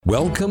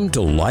Welcome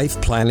to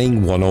Life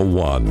Planning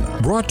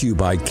 101, brought to you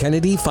by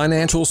Kennedy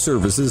Financial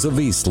Services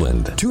of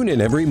Eastland. Tune in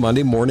every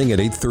Monday morning at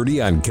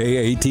 8:30 on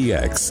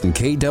KATX and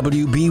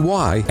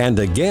KWBY, and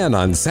again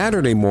on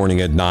Saturday morning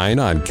at 9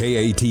 on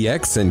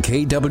KATX and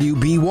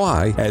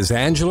KWBY as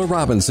Angela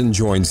Robinson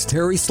joins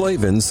Terry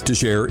Slavens to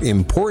share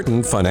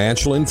important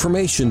financial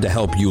information to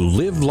help you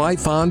live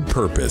life on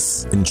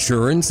purpose.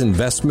 Insurance,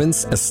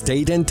 investments,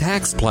 estate and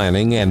tax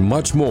planning, and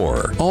much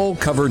more. All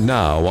covered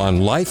now on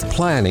Life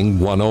Planning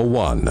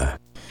 101.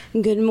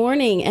 Good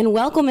morning and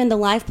welcome into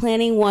Life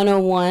Planning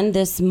 101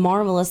 this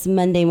marvelous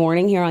Monday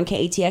morning here on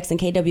KATX and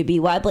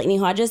KWBY. Blakeney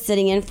Hodges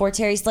sitting in for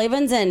Terry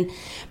Slavens and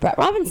Brett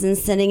Robinson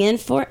sitting in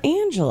for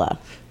Angela.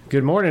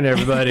 Good morning,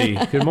 everybody.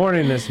 Good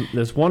morning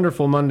this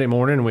wonderful Monday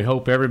morning. We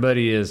hope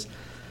everybody is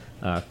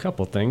a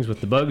couple things.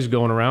 With the bugs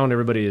going around,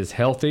 everybody is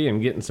healthy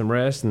and getting some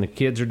rest, and the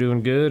kids are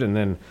doing good. And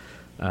then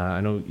I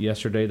know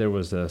yesterday there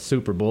was a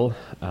Super Bowl.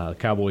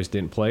 Cowboys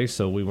didn't play,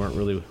 so we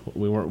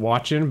weren't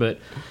watching, but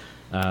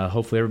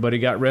hopefully everybody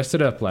got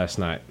rested up last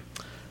night.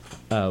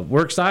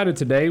 We're excited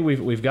today.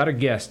 We've got a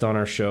guest on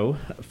our show,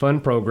 a fun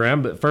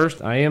program. But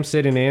first, I am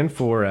sitting in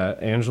for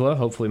Angela.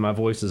 Hopefully my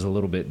voice is a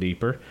little bit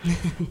deeper.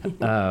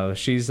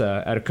 She's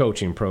at a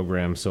coaching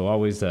program, so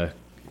always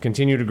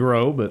continue to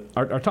grow. But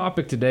our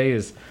topic today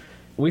is,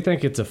 we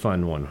think it's a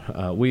fun one.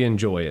 We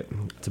enjoy it.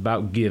 It's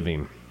about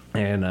giving.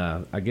 And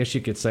I guess you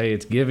could say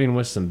it's giving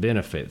with some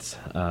benefits.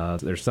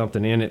 There's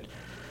something in it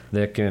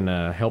that can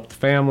help the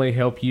family,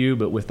 help you.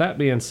 But with that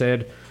being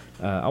said,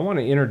 I want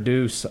to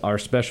introduce our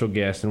special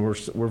guest, and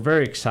we're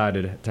very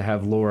excited to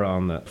have Laura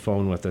on the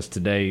phone with us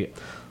today.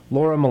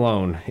 Laura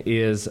Malone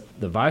is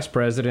the Vice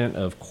President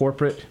of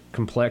Corporate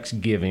Complex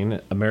Giving,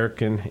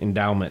 American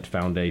Endowment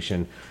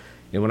Foundation.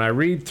 And when I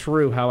read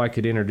through how I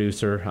could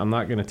introduce her, I'm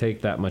not going to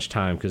take that much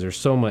time because there's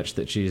so much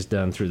that she's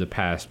done through the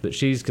past. But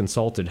she's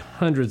consulted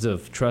hundreds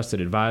of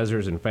trusted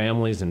advisors and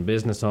families and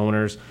business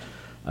owners.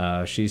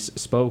 She's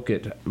spoke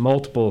at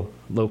multiple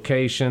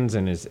locations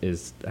and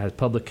has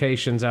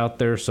publications out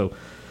there. So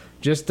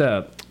just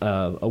a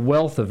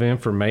wealth of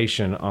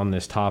information on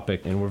this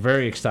topic, and we're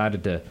very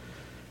excited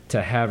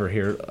to have her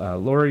here.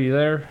 Laura, are you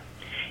there?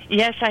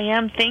 Yes, I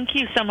am. Thank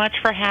you so much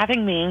for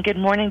having me, and good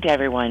morning to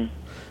everyone.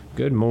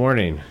 Good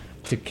morning.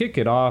 To kick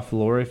it off,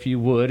 Laura, if you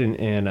would,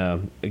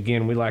 and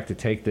again, we like to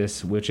take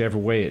this whichever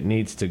way it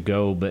needs to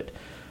go, but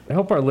I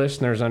hope our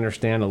listeners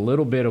understand a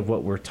little bit of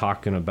what we're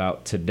talking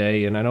about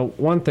today. And I know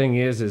one thing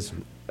is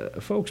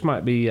folks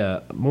might be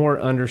more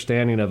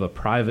understanding of a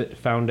private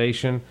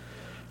foundation.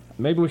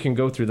 Maybe we can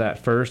go through that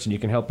first, and you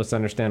can help us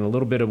understand a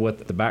little bit of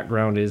what the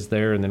background is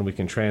there, and then we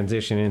can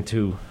transition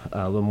into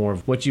a little more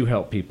of what you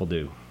help people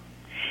do.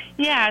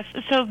 Yes,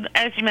 so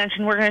as you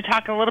mentioned, we're going to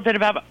talk a little bit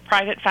about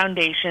private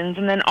foundations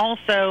and then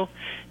also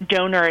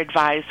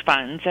donor-advised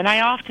funds. And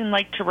I often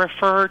like to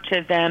refer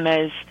to them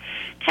as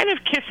kind of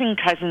kissing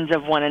cousins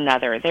of one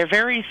another. They're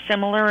very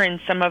similar in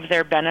some of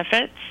their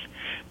benefits,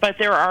 but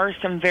there are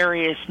some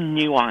various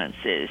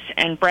nuances.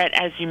 And Brett,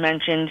 as you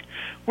mentioned,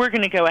 we're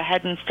going to go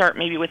ahead and start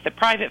maybe with the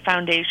private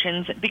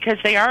foundations because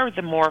they are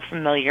the more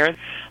familiar.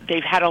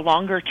 They've had a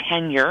longer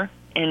tenure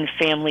in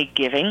family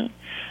giving.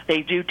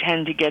 They do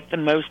tend to get the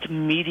most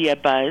media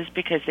buzz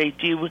because they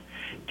do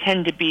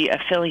tend to be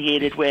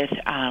affiliated with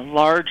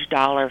large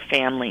dollar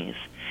families.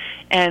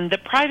 And the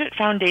private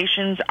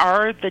foundations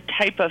are the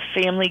type of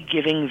family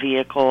giving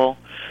vehicle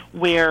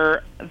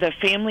where the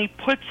family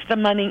puts the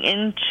money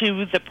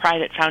into the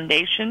private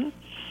foundation.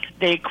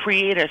 They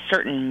create a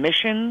certain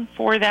mission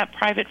for that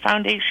private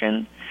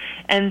foundation,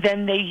 and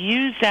then they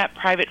use that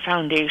private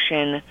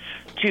foundation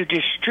to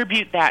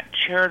distribute that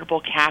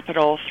charitable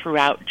capital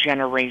throughout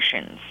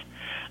generations.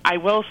 I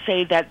will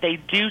say that they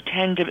do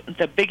tend to,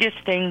 the biggest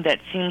thing that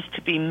seems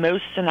to be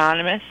most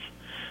synonymous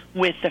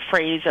with the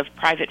phrase of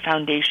private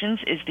foundations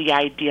is the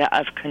idea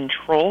of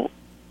control.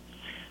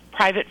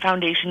 Private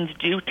foundations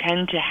do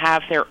tend to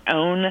have their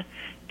own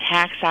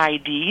tax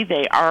ID.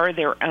 They are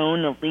their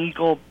own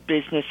legal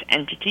business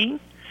entity,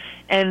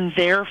 and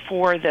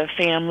therefore the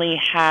family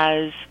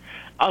has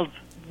a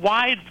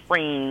wide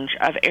range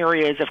of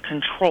areas of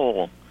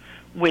control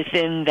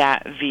within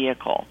that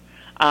vehicle.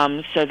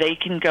 So they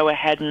can go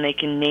ahead and they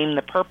can name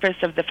the purpose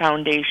of the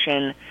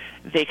foundation.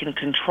 They can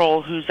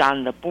control who's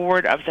on the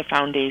board of the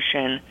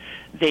foundation.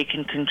 They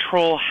can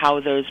control how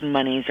those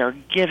monies are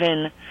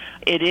given.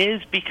 It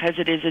is because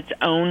it is its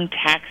own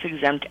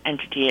tax-exempt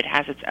entity. It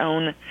has its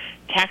own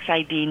tax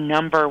ID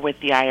number with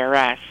the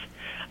IRS,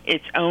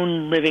 its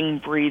own living,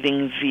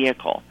 breathing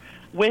vehicle.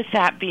 With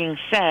that being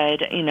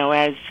said,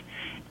 as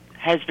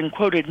has been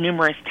quoted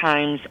numerous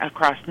times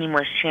across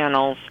numerous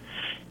channels,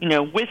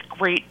 with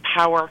great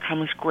power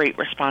comes great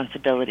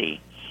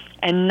responsibility.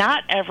 And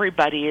not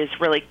everybody is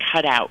really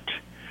cut out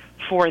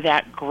for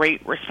that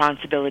great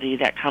responsibility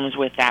that comes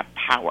with that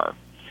power.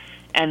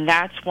 And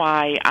that's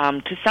why,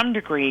 to some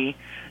degree,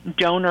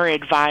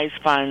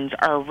 donor-advised funds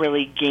are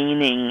really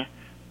gaining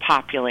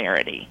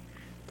popularity.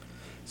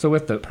 So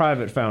with the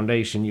private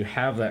foundation, you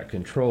have that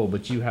control,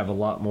 but you have a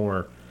lot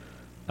more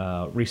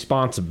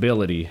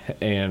responsibility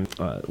and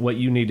what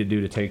you need to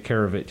do to take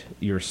care of it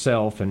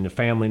yourself, and the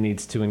family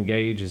needs to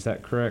engage. Is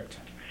that correct?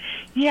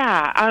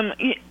 Yeah.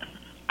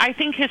 I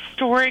think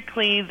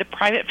historically the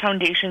private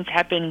foundations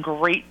have been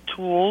great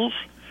tools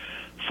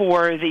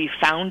for the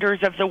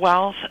founders of the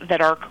wealth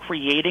that are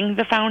creating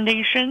the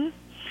foundation.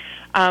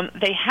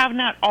 They have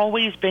not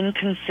always been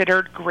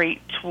considered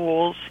great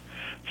tools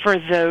for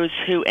those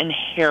who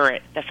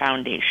inherit the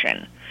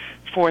foundation,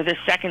 for the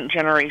second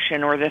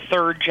generation or the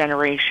third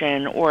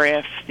generation, or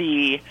if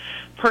the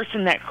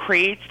person that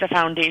creates the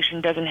foundation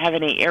doesn't have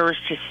any heirs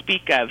to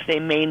speak of, they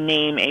may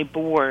name a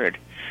board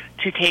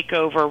to take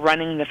over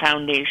running the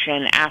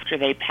foundation after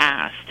they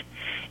passed.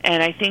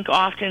 And I think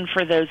often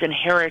for those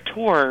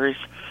inheritors,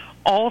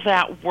 all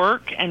that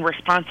work and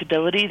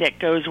responsibility that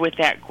goes with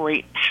that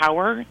great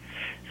power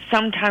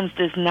sometimes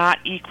does not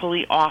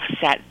equally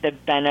offset the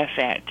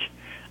benefit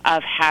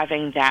of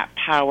having that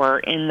power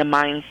in the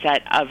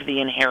mindset of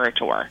the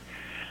inheritor.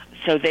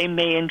 So they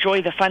may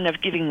enjoy the fun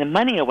of giving the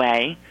money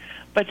away,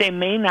 but they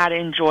may not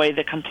enjoy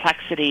the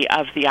complexity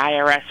of the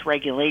IRS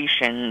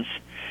regulations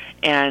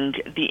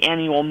and the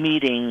annual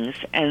meetings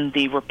and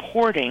the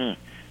reporting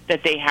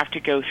that they have to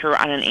go through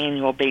on an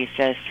annual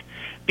basis,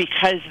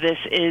 because this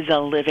is a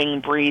living,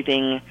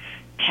 breathing,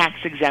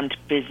 tax-exempt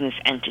business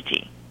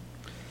entity.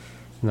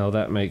 No,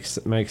 that makes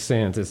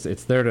sense.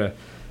 It's there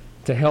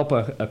to help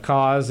a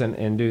cause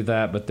and do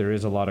that, but there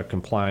is a lot of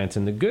compliance.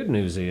 And the good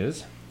news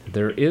is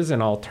there is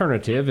an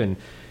alternative, and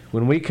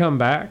when we come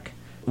back,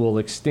 we'll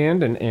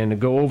extend and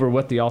go over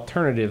what the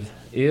alternative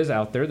is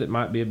out there that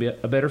might be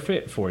a better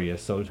fit for you.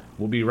 So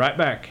we'll be right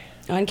back.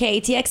 On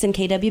KATX and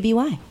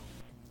KWBY.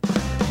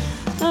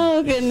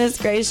 Oh,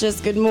 goodness gracious.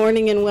 Good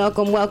morning and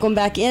welcome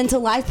back into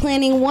Life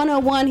Planning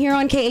 101 here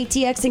on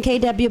KATX and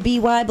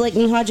KWBY.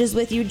 Blakeney Hodges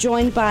with you,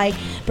 joined by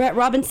Brett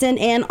Robinson,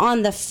 and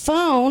on the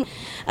phone,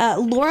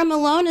 Laura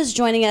Malone is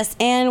joining us,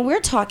 and we're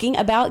talking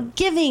about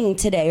giving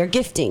today, or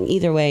gifting,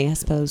 either way, I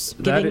suppose.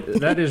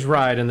 That is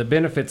right, and the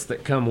benefits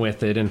that come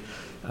with it. And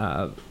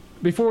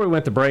before we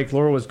went to break,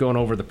 Laura was going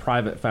over the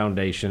private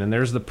foundation, and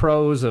there's the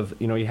pros of,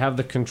 you have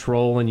the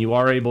control, and you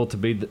are able to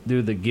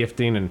do the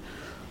gifting, and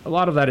a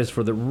lot of that is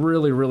for the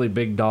really, really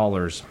big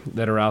dollars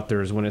that are out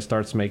there is when it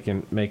starts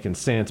making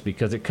sense,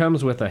 because it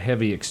comes with a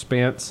heavy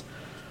expense.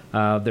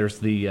 There's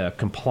the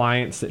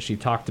compliance that she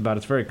talked about.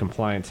 It's very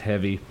compliance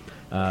heavy.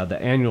 The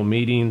annual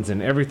meetings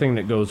and everything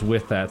that goes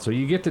with that. So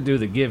you get to do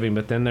the giving,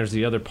 but then there's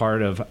the other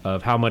part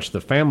of how much the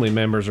family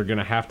members are going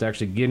to have to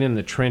actually get in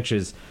the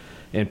trenches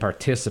and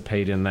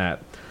participate in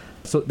that.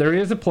 So there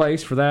is a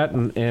place for that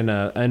and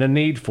a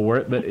need for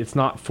it, but it's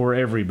not for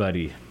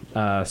everybody.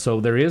 So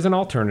there is an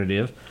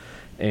alternative.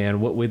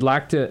 And what we'd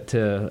like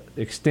to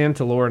extend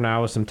to Laura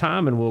now is some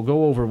time, and we'll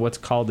go over what's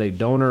called a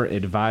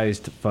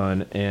donor-advised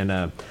fund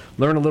and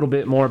learn a little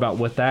bit more about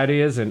what that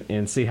is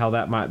and see how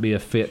that might be a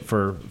fit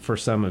for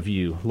some of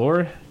you.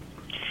 Laura?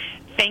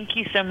 Thank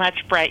you so much,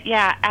 Brett.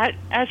 Yeah,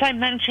 as I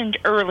mentioned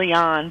early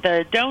on,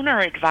 the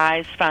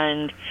donor-advised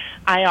fund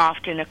I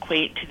often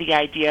equate to the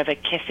idea of a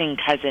kissing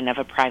cousin of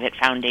a private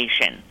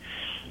foundation.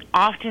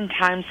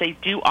 Oftentimes they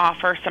do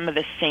offer some of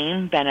the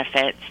same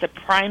benefits. The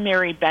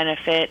primary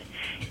benefit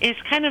is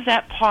kind of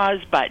that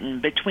pause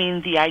button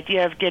between the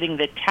idea of getting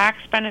the tax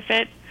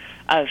benefit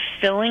of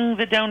filling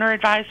the donor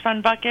advised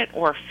fund bucket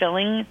or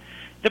filling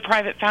the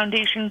private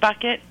foundation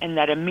bucket, and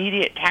that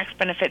immediate tax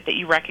benefit that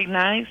you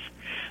recognize,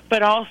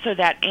 but also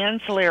that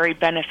ancillary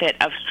benefit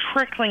of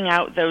trickling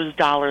out those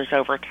dollars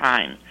over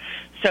time.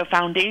 So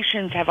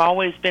foundations have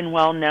always been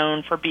well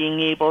known for being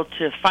able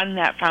to fund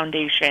that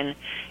foundation,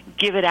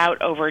 give it out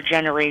over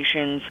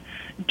generations.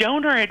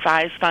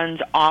 Donor-advised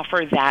funds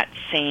offer that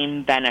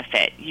same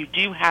benefit. You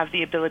do have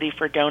the ability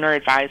for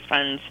donor-advised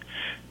funds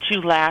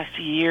to last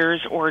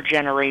years or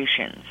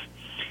generations.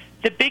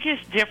 The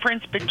biggest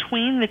difference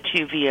between the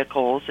two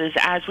vehicles is,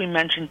 as we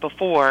mentioned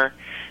before,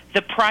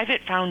 the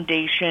private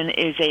foundation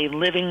is a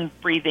living,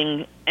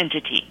 breathing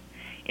entity.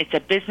 It's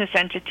a business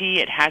entity.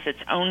 It has its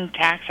own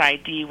tax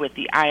ID with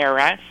the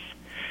IRS,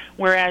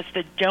 whereas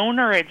the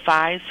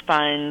donor-advised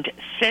fund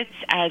sits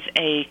as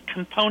a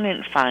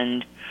component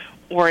fund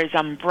or is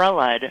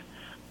umbrellaed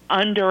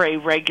under a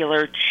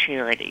regular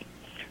charity.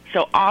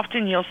 So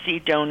often you'll see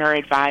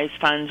donor-advised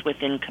funds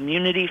within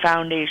community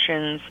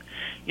foundations.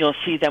 You'll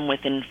see them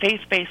within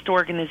faith-based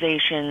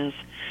organizations.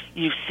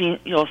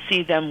 You'll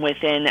see them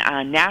within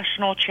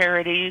national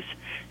charities,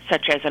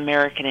 such as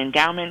American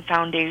Endowment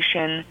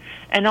Foundation,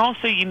 and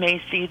also you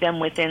may see them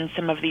within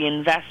some of the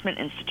investment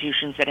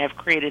institutions that have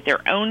created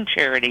their own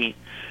charity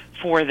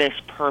for this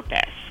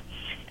purpose.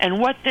 And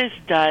what this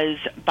does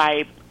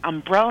by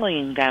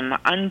umbrellaing them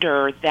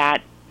under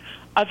that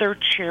other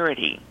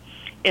charity,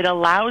 it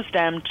allows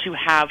them to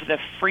have the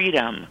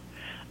freedom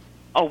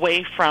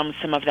away from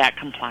some of that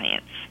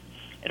compliance.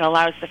 It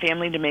allows the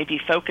family to maybe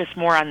focus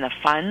more on the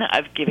fun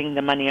of giving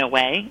the money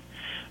away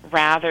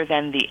rather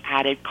than the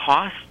added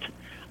cost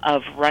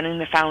of running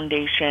the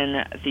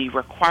foundation, the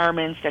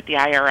requirements that the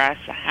IRS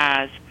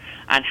has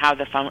on how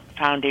the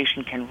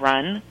foundation can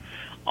run.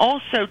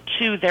 Also,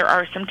 too, there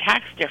are some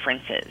tax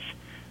differences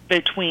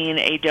between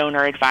a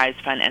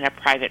donor-advised fund and a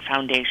private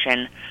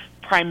foundation,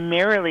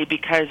 primarily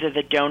because of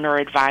the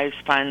donor-advised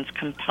fund's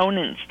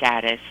component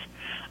status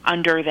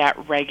under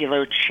that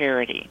regular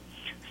charity.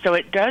 So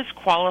it does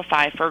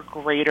qualify for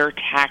greater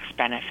tax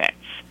benefits.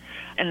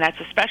 And that's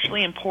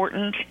especially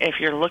important if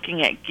you're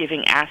looking at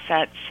giving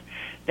assets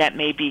that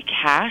may be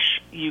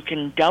cash. You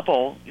can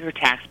double your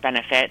tax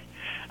benefit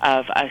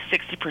of a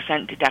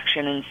 60%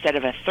 deduction instead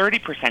of a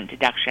 30%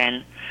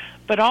 deduction.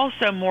 But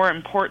also, more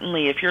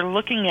importantly, if you're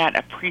looking at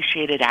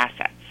appreciated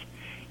assets,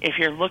 if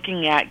you're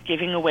looking at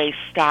giving away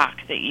stock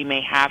that you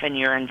may have in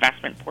your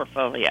investment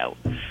portfolio,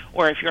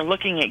 or if you're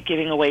looking at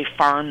giving away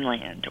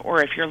farmland,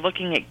 or if you're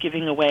looking at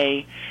giving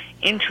away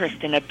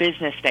interest in a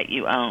business that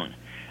you own,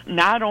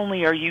 not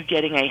only are you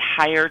getting a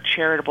higher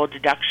charitable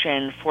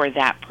deduction for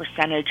that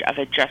percentage of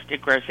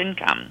adjusted gross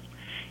income,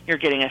 you're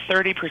getting a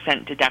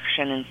 30%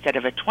 deduction instead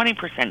of a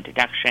 20%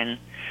 deduction,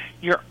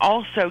 you're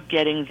also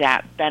getting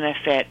that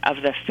benefit of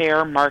the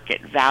fair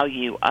market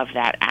value of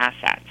that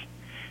asset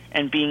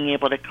and being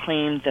able to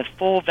claim the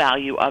full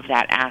value of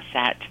that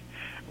asset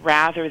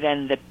rather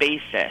than the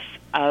basis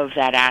of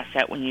that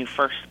asset when you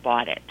first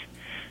bought it.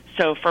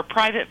 So for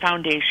private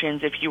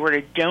foundations, if you were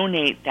to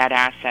donate that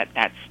asset,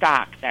 that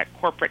stock, that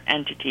corporate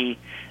entity,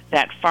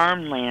 that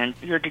farmland,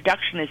 your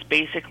deduction is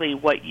basically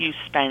what you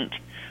spent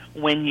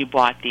when you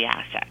bought the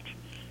asset.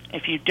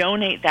 If you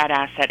donate that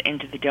asset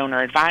into the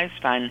donor-advised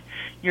fund,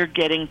 you're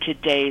getting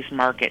today's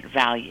market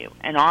value.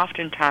 And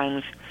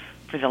oftentimes,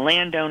 for the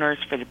landowners,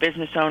 for the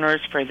business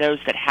owners, for those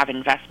that have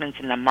investments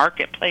in the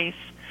marketplace,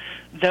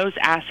 those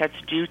assets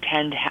do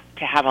tend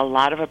to have a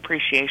lot of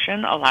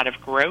appreciation, a lot of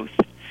growth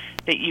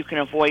that you can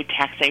avoid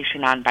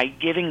taxation on by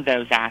giving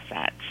those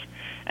assets.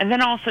 And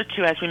then also,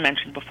 too, as we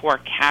mentioned before,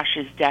 cash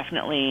is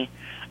definitely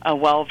a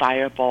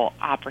well-viable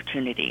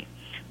opportunity.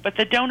 But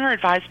the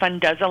donor-advised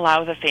fund does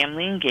allow the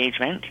family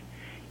engagement.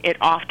 It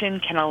often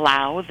can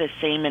allow the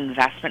same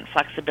investment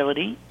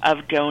flexibility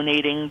of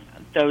donating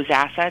those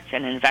assets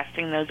and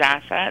investing those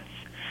assets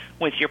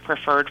with your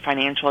preferred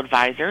financial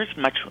advisors,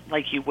 much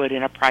like you would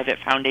in a private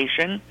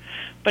foundation.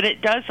 But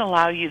it does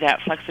allow you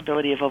that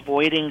flexibility of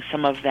avoiding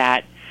some of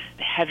that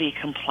heavy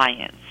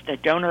compliance. The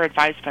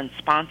donor-advised fund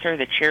sponsor,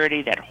 the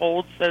charity that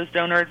holds those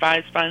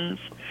donor-advised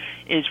funds,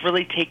 is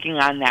really taking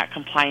on that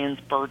compliance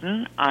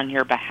burden on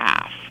your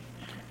behalf.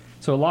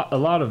 So a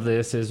lot of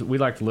this is, we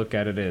like to look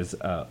at it as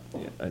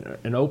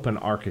an open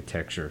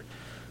architecture.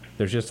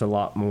 There's just a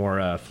lot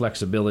more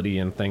flexibility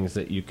in things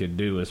that you could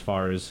do as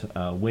far as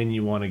when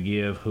you want to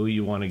give, who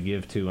you want to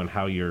give to, and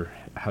how your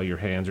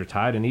hands are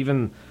tied, and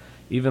even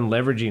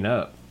leveraging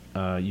up.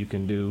 You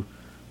can do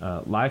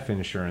life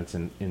insurance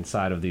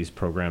inside of these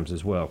programs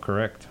as well,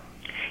 correct?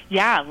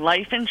 Yeah,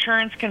 life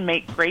insurance can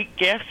make great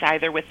gifts,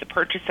 either with the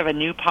purchase of a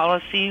new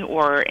policy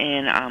or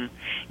in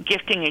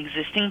gifting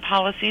existing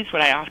policies,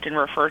 what I often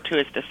refer to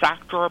as the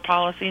sock drawer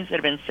policies that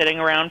have been sitting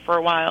around for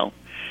a while.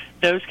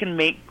 Those can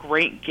make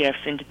great gifts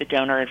into the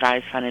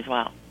donor-advised fund as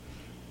well.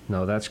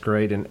 No, that's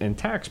great. And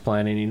tax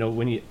planning,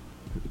 when you,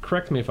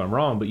 correct me if I'm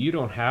wrong, but you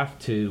don't have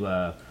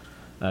to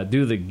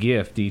do the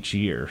gift each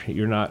year.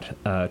 You're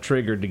not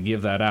triggered to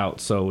give that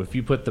out. So if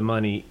you put the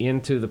money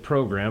into the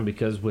program,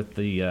 because with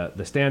the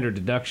standard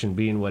deduction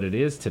being what it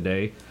is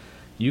today,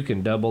 you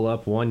can double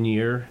up 1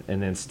 year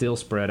and then still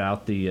spread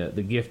out the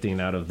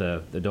gifting out of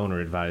the donor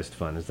advised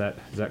fund. Is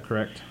that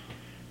correct?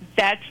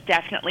 That's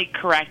definitely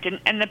correct.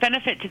 And the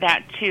benefit to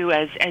that, too,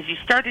 as you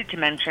started to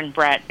mention,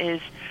 Brett,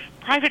 is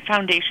private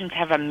foundations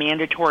have a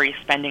mandatory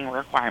spending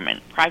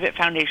requirement. Private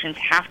foundations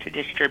have to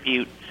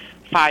distribute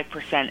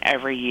 5%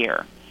 every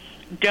year.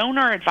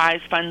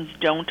 Donor-advised funds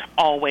don't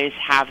always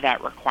have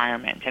that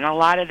requirement, and a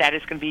lot of that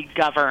is going to be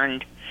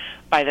governed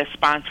by the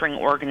sponsoring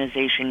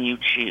organization you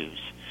choose.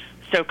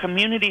 So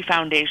community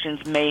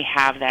foundations may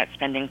have that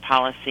spending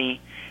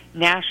policy.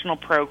 National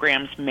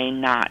programs may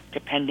not,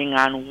 depending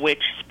on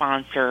which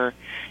sponsor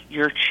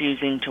you're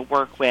choosing to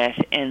work with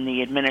in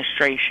the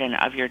administration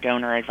of your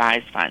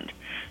donor-advised fund.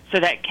 So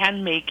that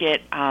can make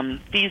it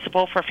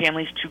feasible for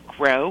families to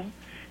grow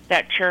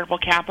that charitable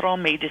capital,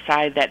 may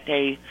decide that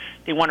they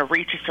want to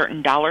reach a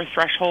certain dollar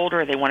threshold,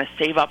 or they want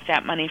to save up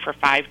that money for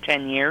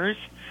 5-10 years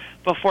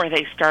before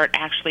they start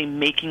actually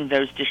making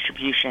those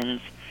distributions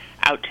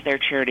out to their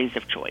charities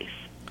of choice.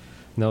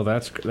 No,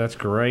 that's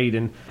great.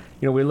 And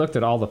we looked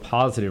at all the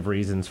positive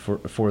reasons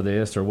for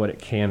this, or what it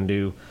can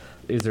do.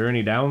 Is there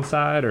any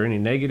downside or any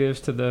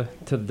negatives to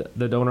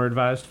the donor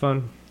advised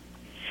fund?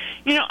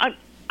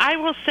 I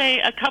will say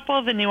a couple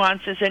of the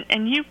nuances,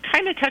 and you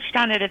kind of touched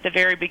on it at the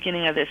very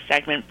beginning of this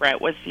segment,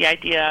 Brett, was the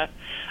idea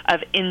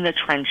of in the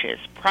trenches.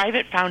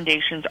 Private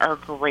foundations are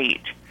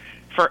great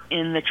for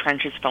in the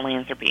trenches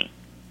philanthropy.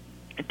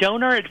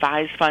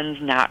 Donor-advised funds,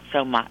 not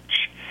so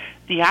much.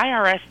 The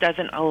IRS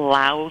doesn't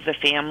allow the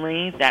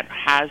family that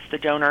has the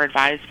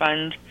donor-advised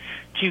fund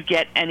to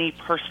get any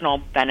personal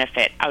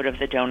benefit out of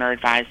the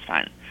donor-advised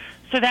fund.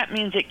 So that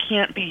means it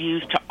can't be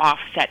used to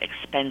offset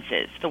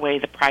expenses the way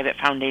the private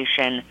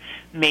foundation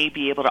may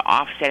be able to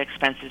offset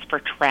expenses for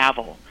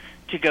travel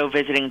to go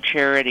visiting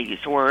charities,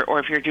 or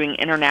if you're doing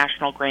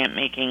international grant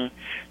making,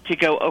 to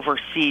go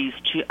overseas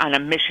on a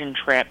mission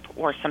trip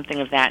or something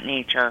of that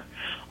nature.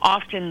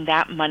 Often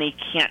that money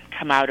can't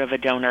come out of a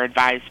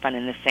donor-advised fund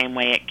in the same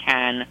way it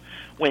can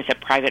with a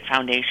private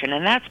foundation,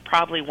 and that's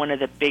probably one of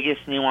the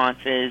biggest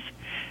nuances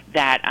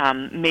that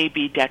may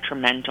be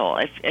detrimental.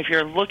 If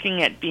you're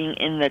looking at being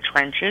in the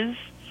trenches,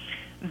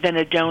 then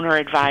a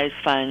donor-advised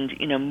fund,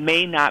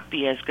 may not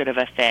be as good of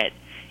a fit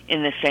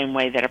in the same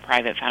way that a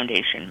private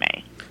foundation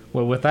may.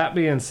 Well, with that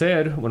being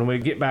said, when we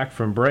get back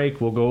from break,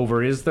 we'll go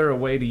over, is there a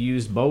way to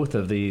use both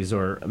of these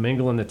or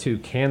mingling the two?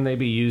 Can they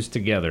be used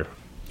together?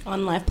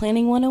 On Life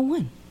Planning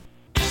 101.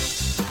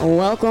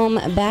 Welcome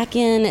back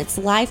in. It's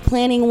Life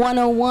Planning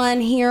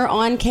 101 here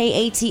on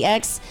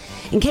KATX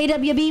and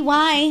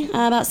KWBY.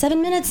 About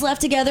 7 minutes left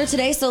together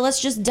today, so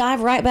let's just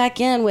dive right back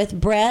in with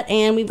Brett,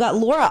 and we've got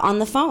Laura on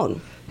the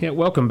phone. Yeah,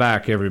 welcome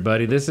back,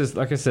 everybody. This is,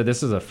 like I said,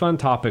 this is a fun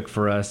topic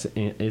for us.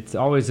 It's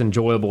always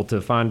enjoyable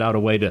to find out a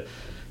way to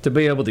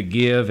be able to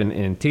give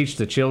and teach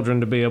the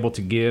children to be able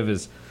to give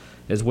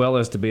as well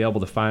as to be able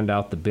to find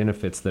out the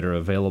benefits that are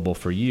available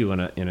for you in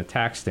a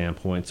tax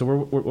standpoint. So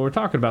what we're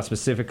talking about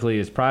specifically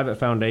is private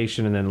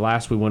foundation, and then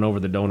last we went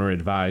over the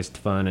donor-advised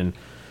fund.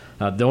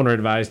 And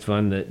donor-advised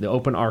fund, the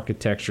open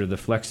architecture, the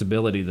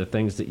flexibility, the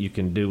things that you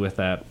can do with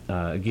that,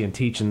 again,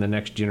 teaching the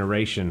next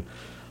generation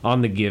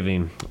on the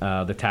giving,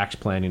 the tax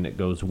planning that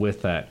goes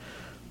with that.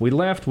 We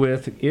left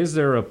with, is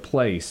there a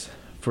place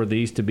for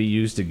these to be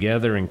used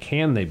together, and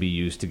can they be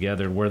used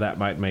together, where that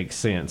might make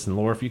sense? And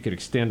Laura, if you could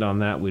extend on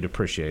that, we'd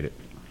appreciate it.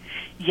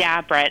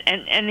 Yeah, Brett,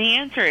 and the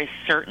answer is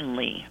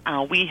certainly.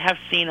 We have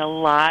seen a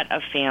lot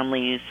of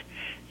families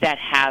that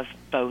have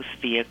both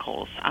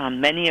vehicles.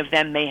 Many of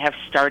them may have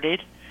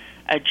started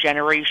a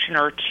generation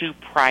or two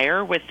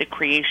prior with the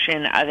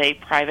creation of a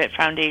private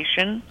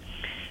foundation,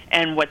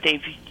 and what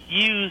they've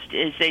used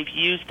is they've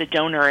used the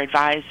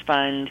donor-advised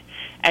fund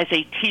as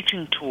a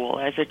teaching tool,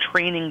 as a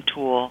training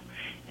tool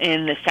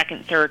in the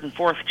second, third, and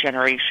fourth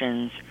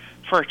generations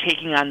for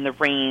taking on the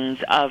reins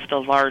of the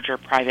larger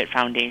private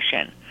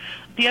foundation.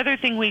 The other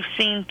thing we've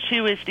seen,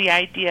 too, is the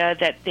idea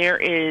that there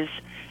is,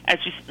 as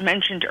you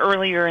mentioned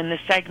earlier in the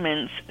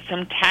segments,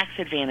 some tax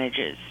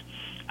advantages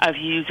of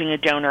using a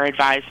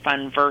donor-advised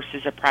fund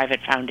versus a private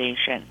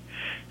foundation.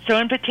 So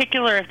in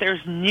particular, if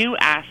there's new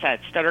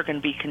assets that are going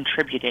to be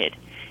contributed,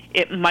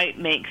 it might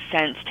make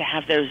sense to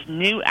have those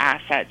new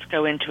assets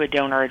go into a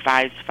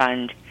donor-advised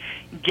fund,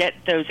 get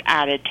those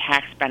added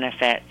tax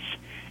benefits,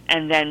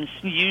 and then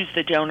use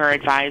the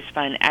donor-advised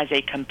fund as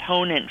a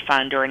component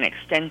fund or an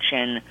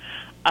extension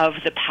of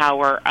the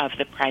power of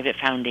the private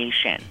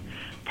foundation.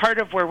 Part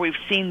of where we've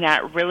seen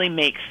that really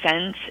make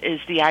sense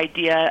is the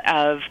idea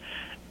of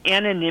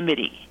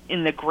anonymity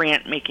in the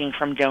grant making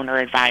from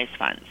donor-advised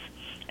funds.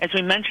 As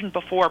we mentioned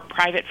before,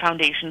 private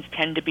foundations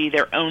tend to be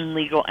their own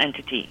legal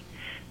entity.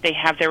 They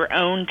have their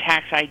own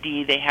tax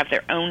ID. They have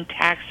their own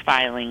tax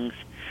filings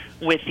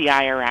with the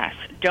IRS.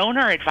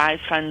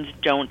 Donor-advised funds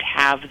don't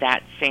have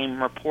that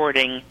same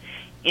reporting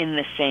in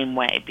the same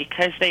way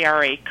because they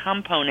are a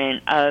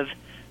component of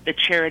the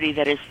charity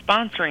that is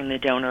sponsoring the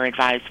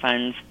donor-advised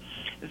funds.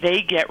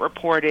 They get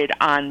reported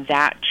on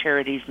that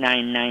charity's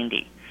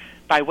 990.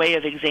 By way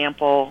of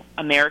example,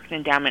 American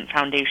Endowment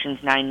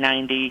Foundation's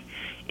 990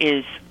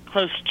 is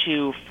close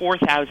to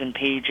 4,000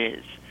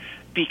 pages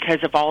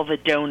because of all the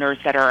donors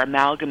that are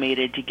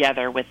amalgamated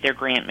together with their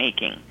grant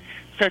making.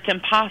 So it's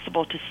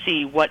impossible to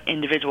see what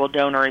individual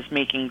donor is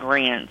making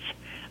grants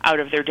out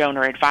of their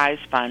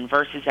donor-advised fund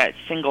versus that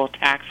single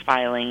tax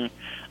filing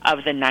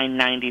of the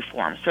 990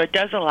 form. So it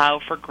does allow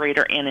for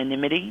greater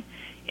anonymity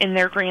in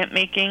their grant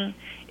making.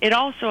 It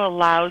also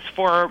allows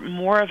for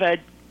more of a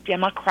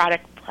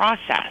democratic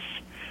process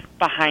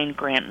behind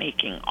grant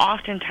making.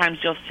 Oftentimes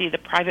you'll see the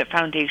private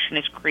foundation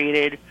is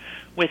created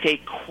with a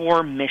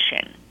core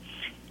mission,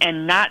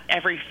 and not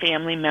every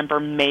family member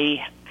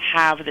may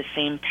have the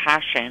same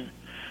passion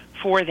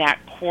for that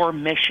core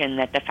mission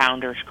that the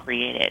founders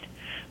created.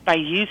 By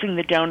using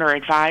the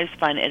donor-advised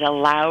fund, it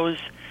allows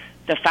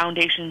the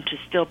foundation to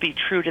still be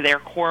true to their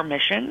core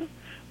mission,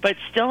 but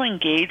still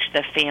engage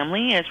the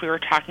family, as we were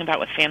talking about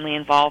with family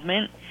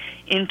involvement,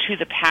 into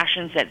the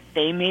passions that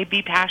they may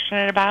be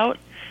passionate about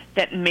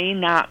that may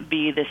not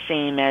be the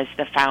same as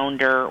the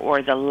founder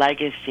or the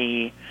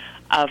legacy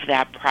of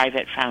that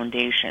private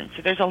foundation.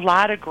 So there's a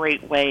lot of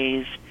great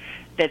ways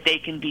that they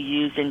can be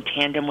used in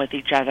tandem with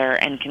each other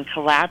and can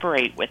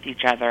collaborate with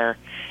each other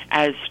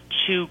as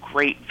two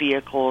great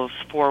vehicles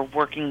for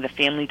working the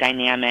family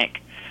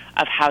dynamic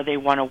of how they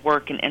want to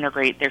work and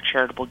integrate their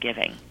charitable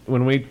giving.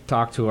 When we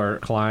talk to our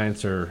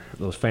clients or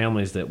those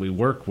families that we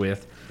work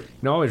with,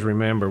 always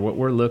remember what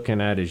we're looking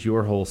at is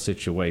your whole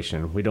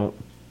situation. We don't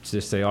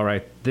just say, all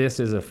right, this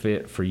is a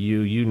fit for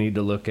you. You need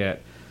to look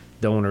at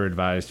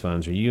donor-advised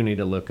funds, or you need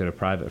to look at a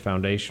private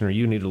foundation, or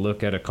you need to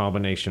look at a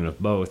combination of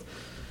both.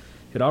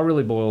 It all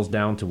really boils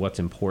down to what's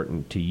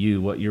important to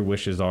you, what your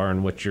wishes are,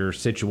 and what your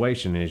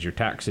situation is, your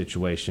tax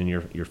situation,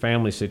 your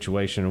family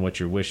situation, and what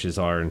your wishes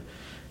are. And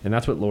And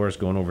that's what Laura's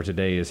going over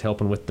today, is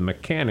helping with the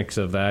mechanics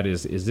of that,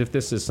 is if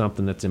this is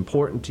something that's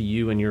important to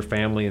you and your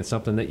family and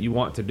something that you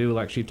want to do,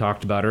 like she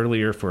talked about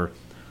earlier, for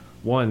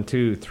 1,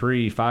 2,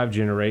 3, 5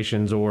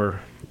 generations, or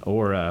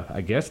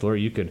I guess, Laura,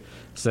 you could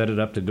set it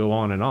up to go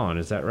on and on.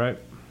 Is that right?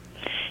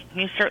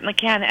 You certainly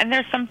can. And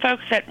there's some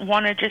folks that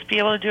want to just be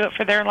able to do it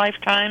for their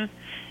lifetime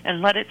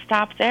and let it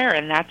stop there,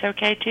 and that's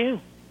okay too.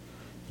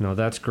 No,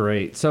 that's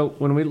great. So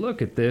when we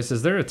look at this,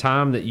 is there a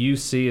time that you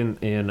see in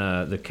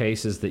the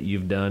cases that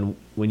you've done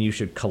when you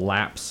should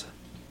collapse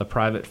a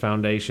private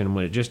foundation,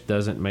 when it just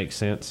doesn't make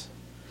sense?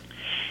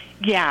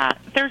 Yeah,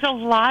 there's a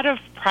lot of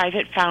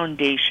private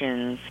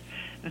foundations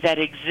that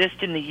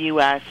exist in the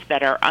U.S.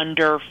 that are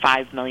under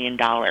 $5 million.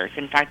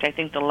 In fact, I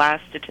think the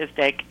last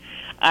statistic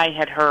I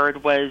had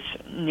heard was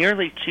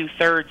nearly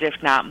 2/3,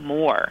 if not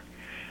more,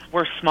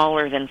 were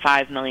smaller than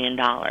 $5 million.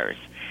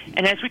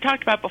 And as we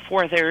talked about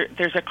before,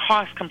 there's a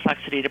cost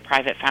complexity to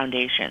private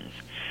foundations.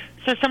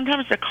 So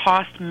sometimes the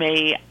cost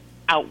may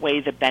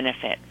outweigh the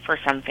benefit for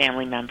some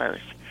family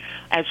members.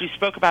 As we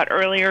spoke about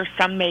earlier,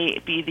 some may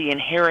be the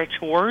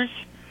inheritors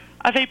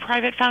of a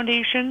private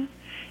foundation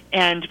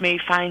and may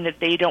find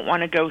that they don't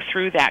want to go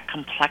through that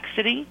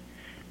complexity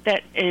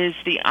that is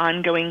the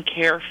ongoing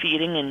care,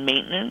 feeding, and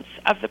maintenance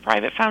of the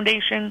private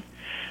foundation.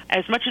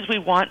 As much as we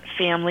want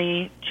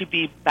family to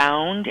be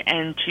bound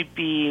and to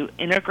be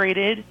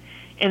integrated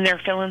in their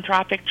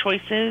philanthropic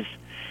choices,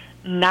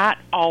 not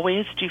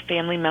always do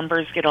family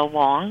members get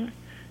along.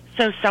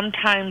 So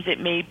sometimes it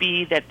may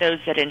be that those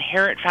that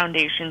inherit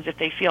foundations, if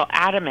they feel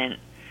adamant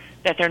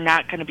that they're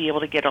not going to be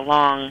able to get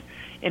along,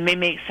 it may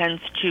make sense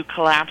to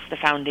collapse the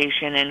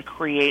foundation and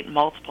create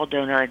multiple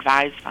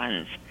donor-advised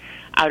funds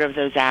out of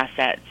those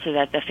assets so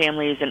that the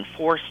family isn't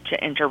forced to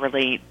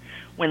interrelate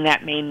when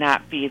that may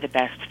not be the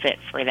best fit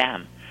for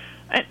them.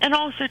 And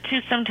also, too,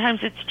 sometimes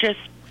it's just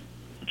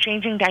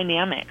changing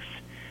dynamics,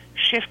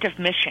 shift of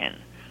mission.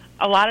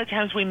 A lot of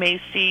times we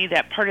may see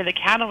that part of the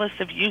catalyst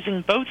of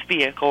using both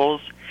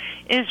vehicles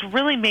is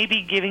really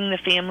maybe giving the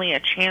family a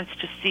chance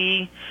to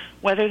see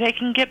whether they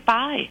can get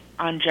by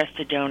on just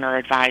a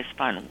donor-advised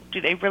fund.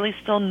 Do they really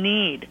still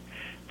need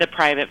the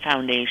private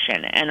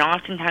foundation? And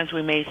oftentimes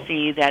we may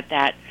see that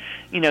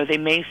they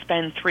may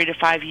spend 3 to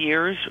 5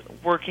 years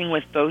working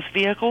with both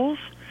vehicles,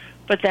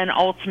 but then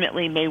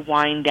ultimately may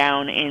wind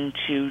down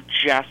into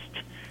just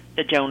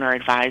the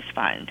donor-advised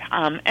fund.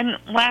 And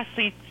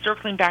lastly,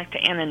 circling back to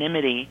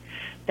anonymity,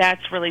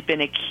 that's really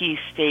been a key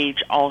stage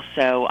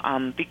also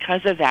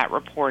because of that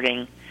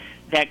reporting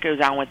that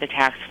goes on with the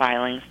tax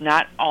filings.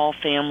 Not all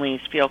families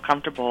feel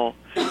comfortable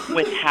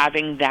with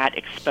having that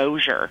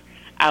exposure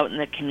out in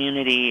the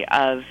community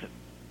of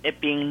it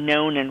being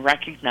known and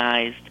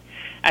recognized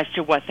as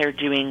to what they're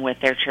doing with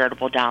their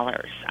charitable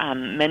dollars.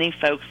 Many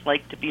folks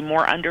like to be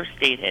more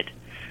understated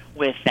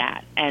with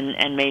that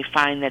and may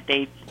find that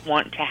they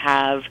want to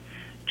have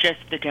just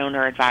the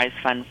donor-advised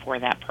fund for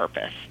that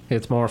purpose.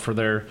 It's more for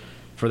their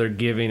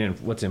giving and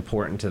what's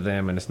important to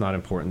them, and it's not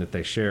important that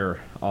they share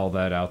all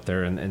that out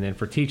there. And then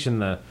for teaching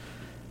the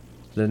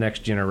next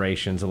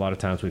generations, a lot of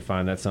times we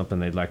find that's something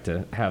they'd like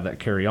to have that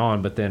carry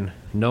on, but then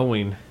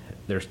knowing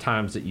there's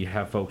times that you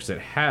have folks that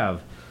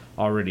have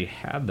already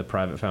had the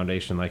private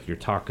foundation like you're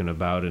talking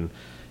about,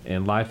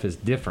 and life is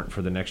different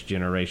for the next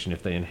generation.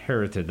 If they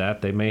inherited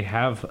that, they may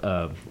have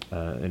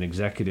an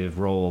executive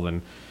role,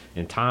 and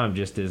time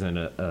just isn't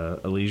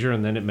a leisure,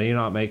 and then it may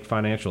not make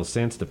financial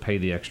sense to pay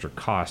the extra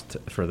cost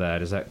for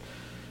that. Is that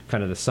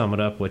kind of to sum it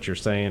up what you're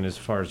saying as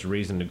far as the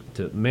reason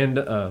to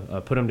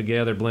put them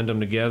together, blend them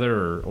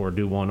together, or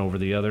do one over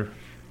the other?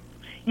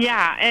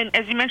 Yeah, and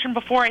as you mentioned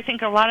before, I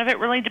think a lot of it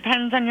really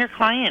depends on your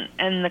client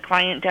and the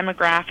client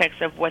demographics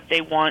of what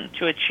they want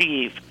to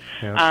achieve.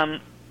 Yeah.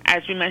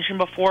 As we mentioned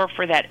before,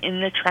 for that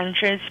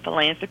in-the-trenches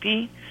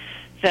philanthropy,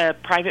 the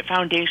private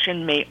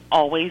foundation may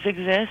always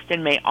exist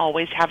and may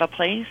always have a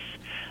place.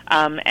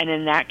 And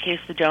in that case,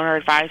 the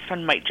donor-advised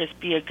fund might just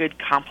be a good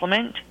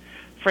complement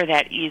for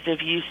that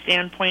ease-of-use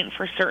standpoint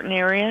for certain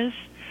areas.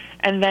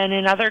 And then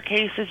in other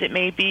cases, it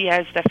may be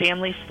as the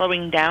family's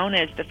slowing down,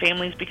 as the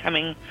family's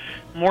becoming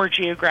more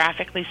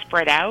geographically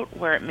spread out,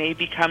 where it may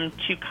become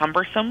too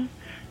cumbersome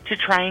to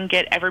try and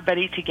get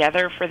everybody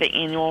together for the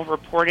annual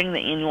reporting, the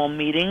annual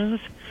meetings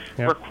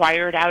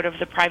required out of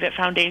the private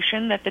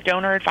foundation, that the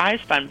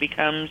donor-advised fund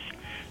becomes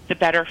the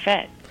better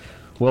fit.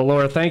 Well,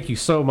 Laura, thank you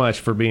so much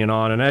for being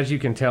on. And as you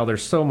can tell,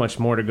 there's so much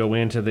more to go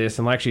into this.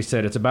 And like she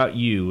said, it's about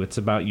you. It's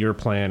about your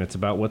plan. It's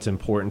about what's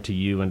important to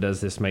you. And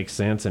does this make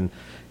sense? And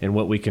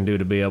what we can do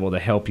to be able to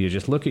help you.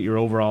 Just look at your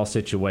overall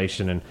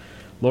situation. And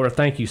Laura,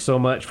 thank you so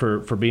much for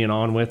being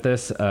on with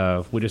us.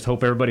 We just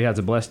hope everybody has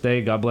a blessed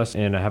day. God bless,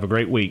 and have a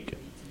great week.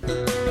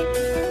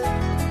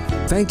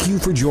 Thank you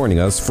for joining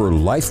us for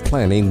Life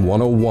Planning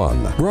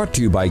 101, brought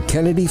to you by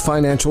Kennedy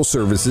Financial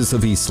Services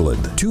of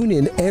Eastland. Tune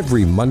in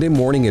every Monday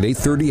morning at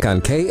 8:30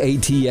 on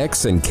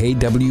KATX and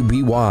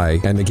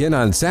KWBY, and again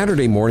on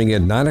Saturday morning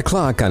at 9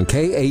 o'clock on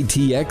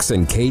KATX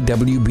and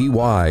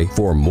KWBY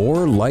for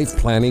more Life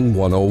Planning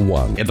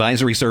 101.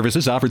 Advisory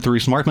services offered through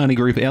Smart Money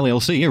Group,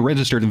 LLC, a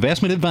registered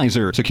investment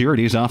advisor.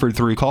 Securities offered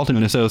through Calton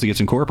 &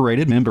 Associates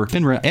Incorporated, member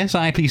FINRA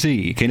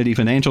SIPC. Kennedy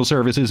Financial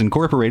Services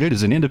Incorporated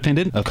is an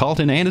independent of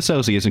Calton &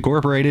 Associates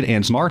Incorporated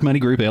and Smart Money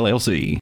Group, LLC.